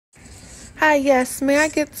Hi, yes. May I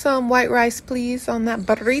get some white rice, please, on that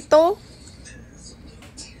burrito?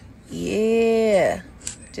 Yeah.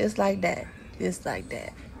 Just like that. Just like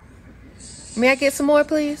that. May I get some more,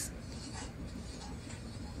 please?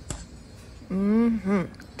 Mm-hmm.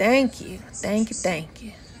 Thank you. Thank you. Thank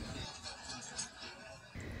you.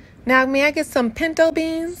 Now, may I get some pinto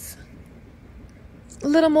beans? A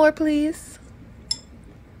little more, please.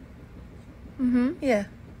 Mm-hmm. Yeah.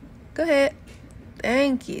 Go ahead.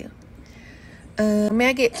 Thank you. May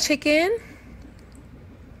I get chicken?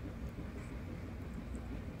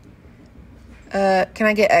 Can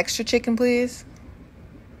I get extra chicken, please?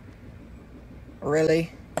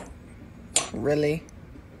 Really? Really?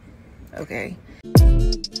 Okay.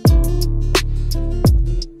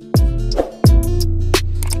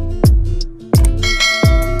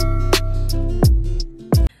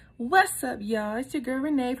 What's up, y'all? It's your girl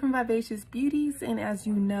Renee from Beauties, and as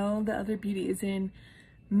you know, the other beauty is in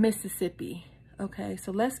Mississippi. Okay,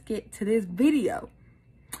 so let's get to this video.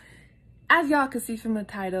 As y'all can see from the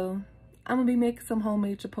title, I'm gonna be making some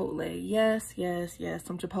homemade Chipotle. Yes,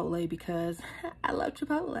 some Chipotle because I love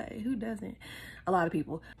Chipotle. Who doesn't? A lot of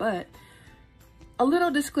people. But a little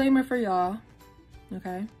disclaimer for y'all,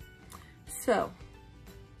 okay? So,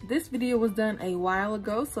 this video was done a while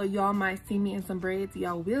ago, so y'all might see me in some braids.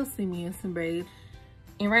 Y'all will see me in some braids.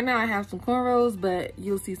 And right now I have some cornrows, but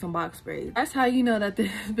you'll see some box braids. That's how you know that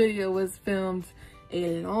this video was filmed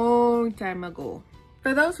a long time ago.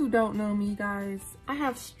 For those who don't know me, guys, I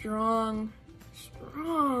have strong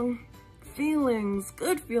feelings,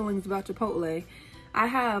 good feelings about Chipotle. I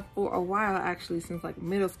have for a while, actually, since like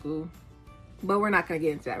middle school. But we're not gonna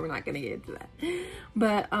get into that. We're not gonna get into that.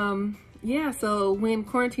 But yeah, so when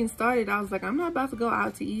quarantine started, I was like, I'm not about to go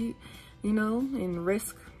out to eat, you know, and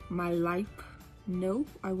risk my life. No,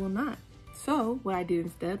 I will not. So what I did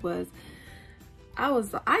instead was,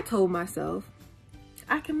 I told myself,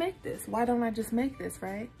 I can make this. Why don't I just make this,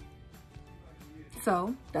 right?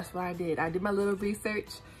 So that's what I did. I did my little research.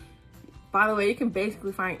 By the way, you can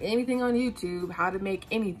basically find anything on YouTube, how to make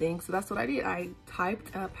anything. So that's what I did. I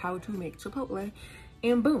typed up how to make Chipotle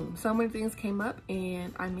and boom, so many things came up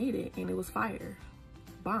and I made it and it was fire.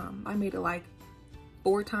 Bomb. I made it like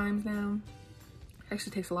 4 times now.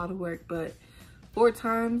 Actually takes a lot of work, but 4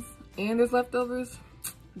 times and there's leftovers.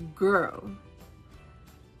 Girl,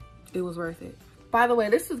 it was worth it. By the way,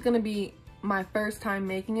 this is gonna be my first time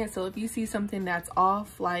making it. So if you see something that's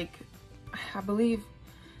off, like I believe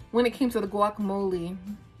when it came to the guacamole,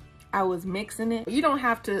 I was mixing it. You don't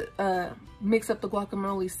have to mix up the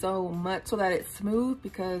guacamole so much so that it's smooth,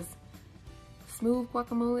 because smooth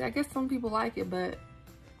guacamole, I guess some people like it, but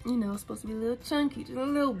you know, it's supposed to be a little chunky, just a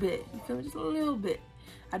little bit. You feel me? Just a little bit.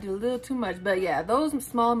 I did a little too much, but yeah, those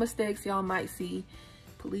small mistakes y'all might see,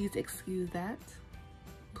 please excuse that.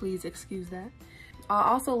 Please excuse that.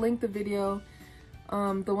 I'll also link the video,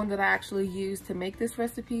 the one that I actually used to make this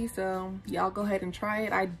recipe, so y'all go ahead and try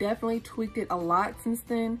it. I definitely tweaked it a lot since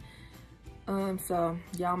then, so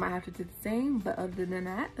y'all might have to do the same. But other than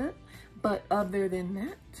that,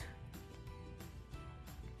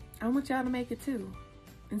 I want y'all to make it too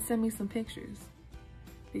and send me some pictures,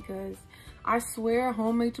 because I swear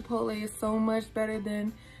homemade Chipotle is so much better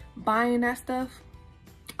than buying that stuff.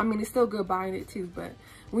 I mean, it's still good buying it too, but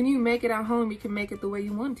when you make it at home, you can make it the way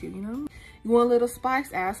you want to, you know? You want a little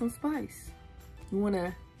spice, add some spice. You want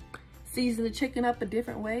to season the chicken up a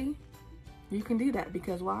different way, you can do that,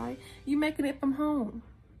 because why? You making it from home.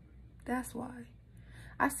 That's why.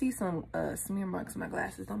 I see some smear marks in my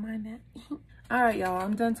glasses, don't mind that. All right, y'all,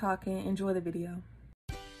 I'm done talking. Enjoy the video.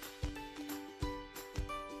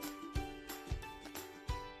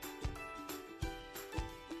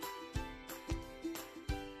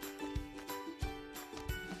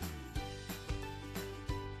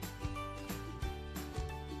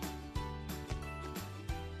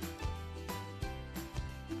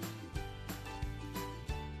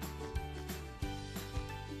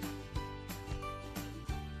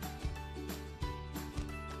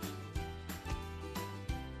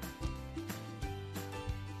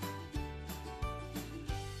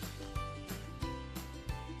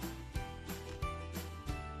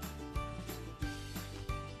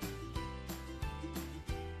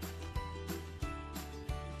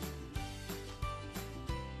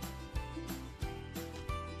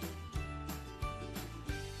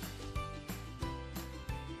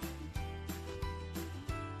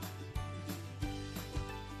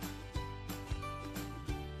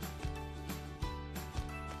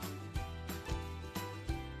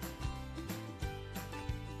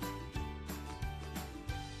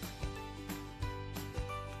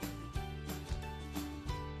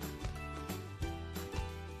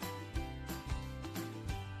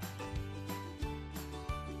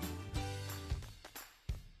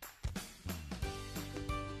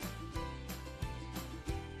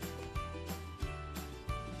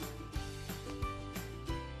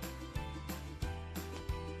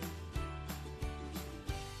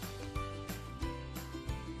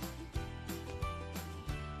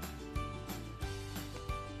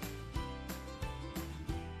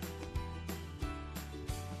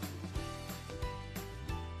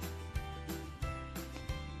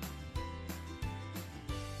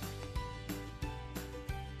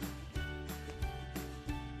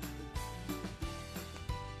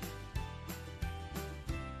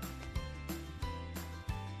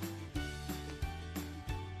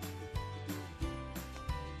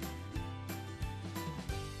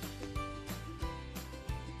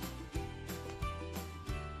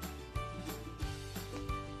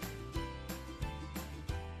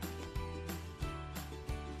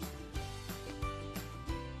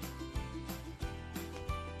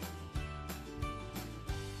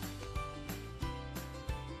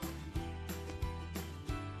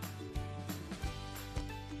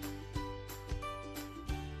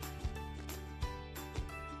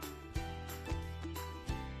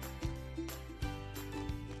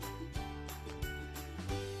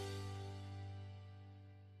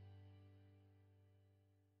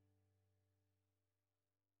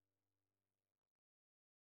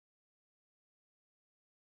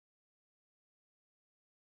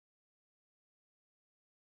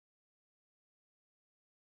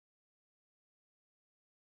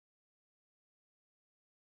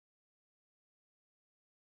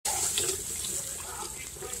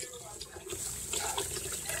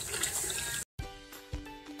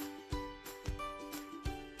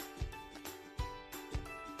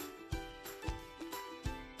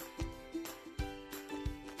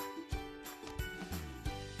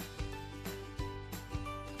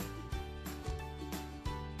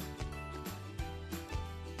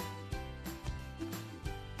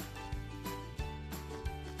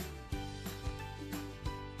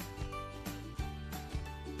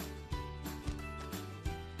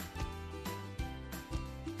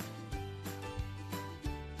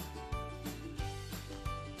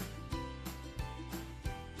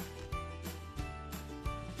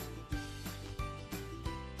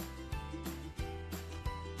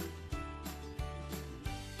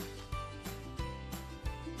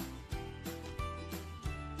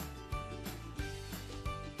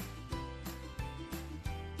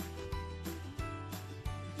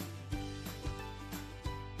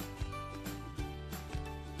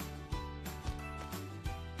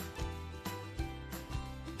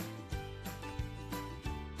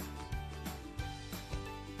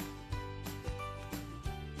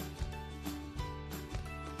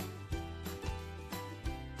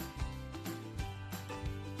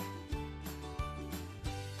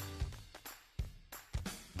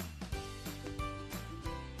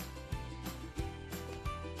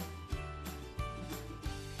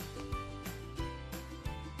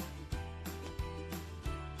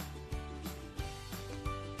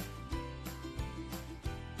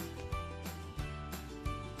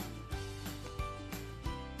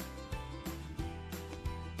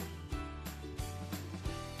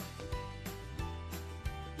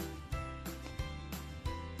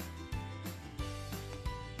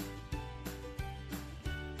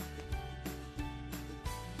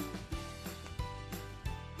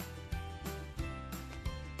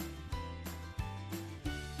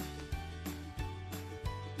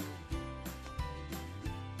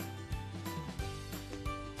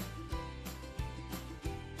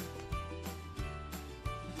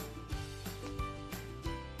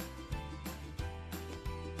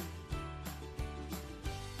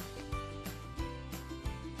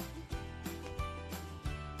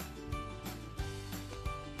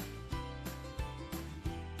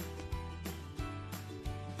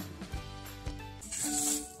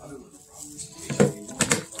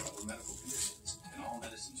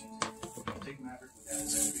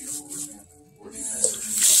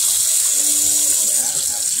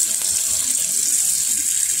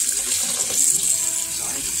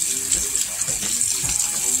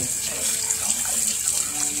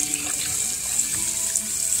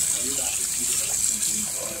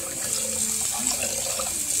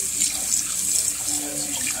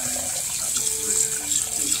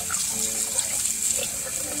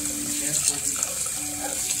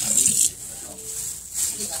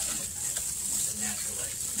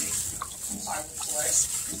 carb, of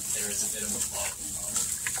course. There is a bit of a problem.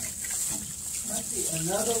 I see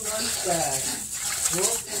another lunch bag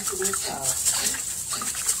broke into this house.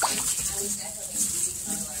 I was definitely easy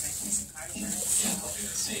to learn my Tyson car insurance. Yeah, I'll do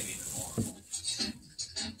the same even more.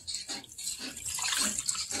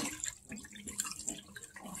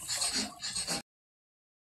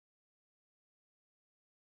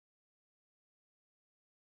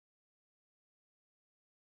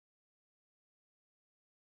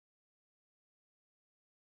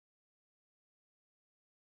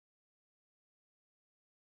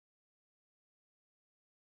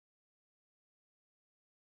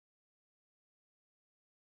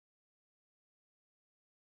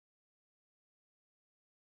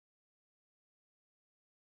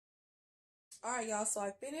 Alright, y'all, so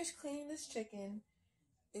I finished cleaning this chicken.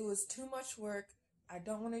 It was too much work. I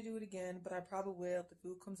don't want to do it again, but I probably will if the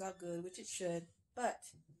food comes out good, which it should. But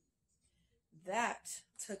that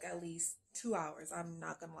took at least 2 hours. I'm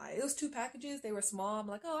not gonna lie. It was 2 packages. They were small. I'm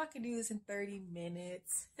like, oh, I can do this in 30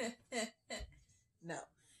 minutes. No.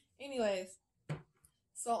 Anyways,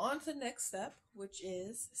 so on to the next step, which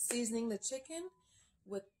is seasoning the chicken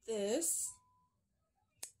with this.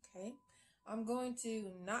 Okay. I'm going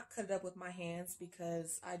to not cut it up with my hands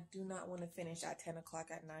because I do not want to finish at 10 o'clock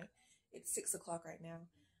at night. It's 6 o'clock right now.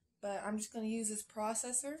 But I'm just going to use this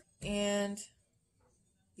processor and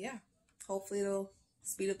yeah, hopefully it'll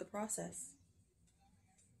speed up the process.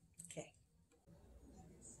 Okay.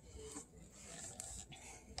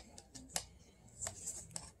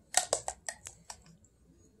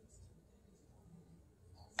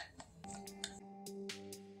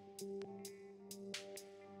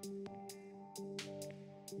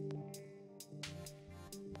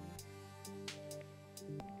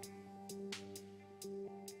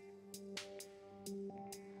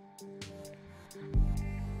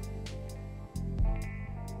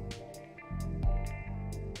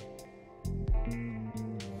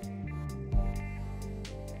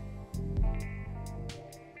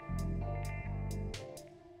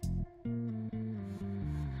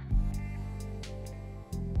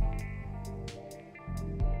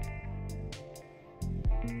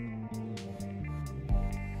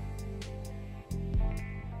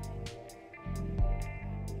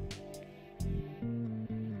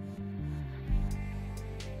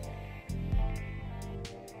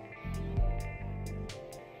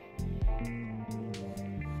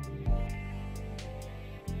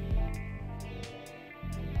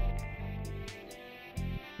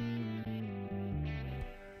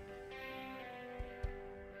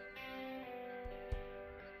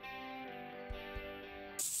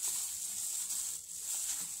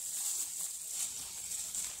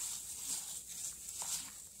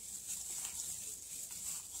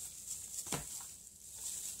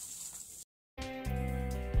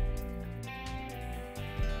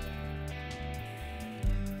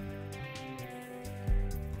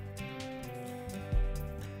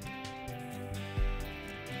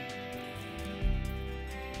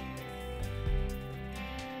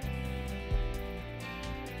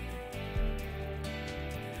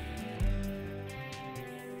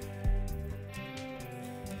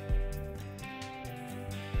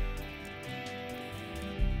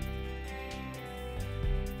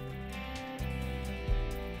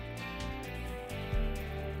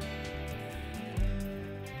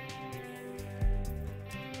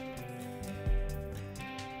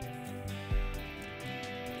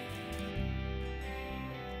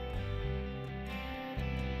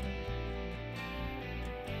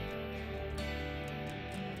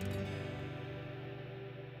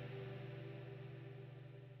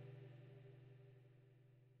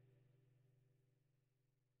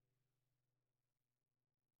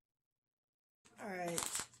 Alright.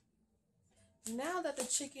 Now that the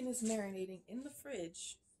chicken is marinating in the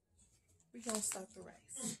fridge, we're going to start the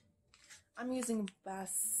rice. I'm using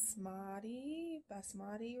basmati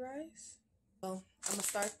rice. So I'm going to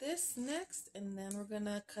start this next, and then we're going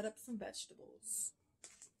to cut up some vegetables.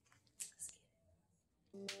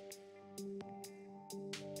 Let's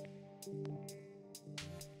get it.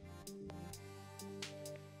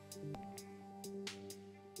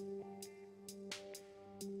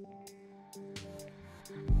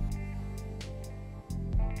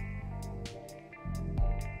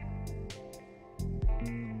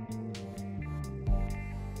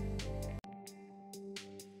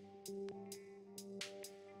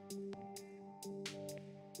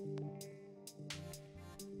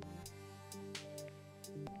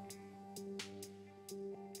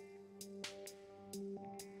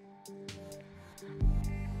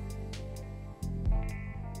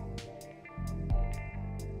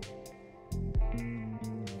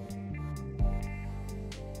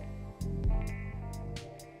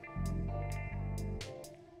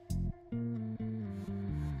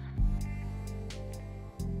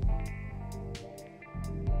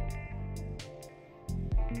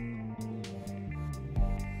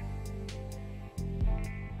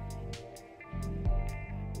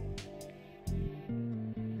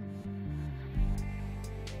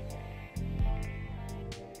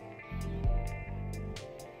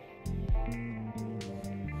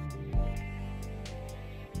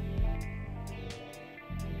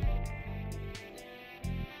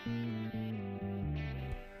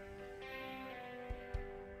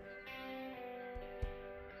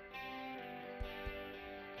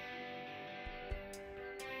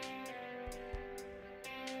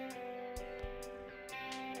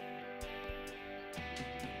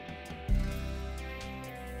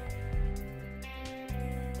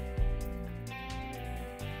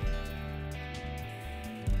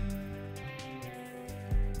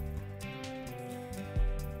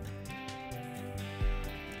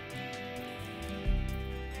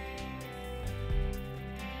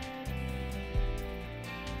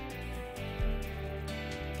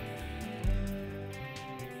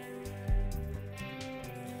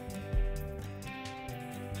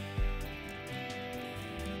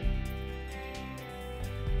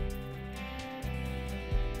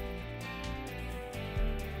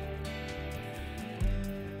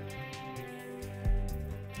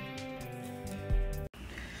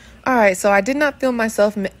 All right, so I did not film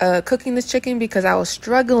myself cooking this chicken because I was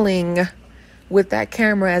struggling with that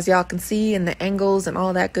camera, as y'all can see, and the angles and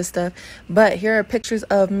all that good stuff. But here are pictures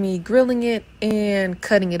of me grilling it and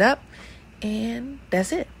cutting it up, and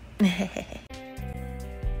that's it.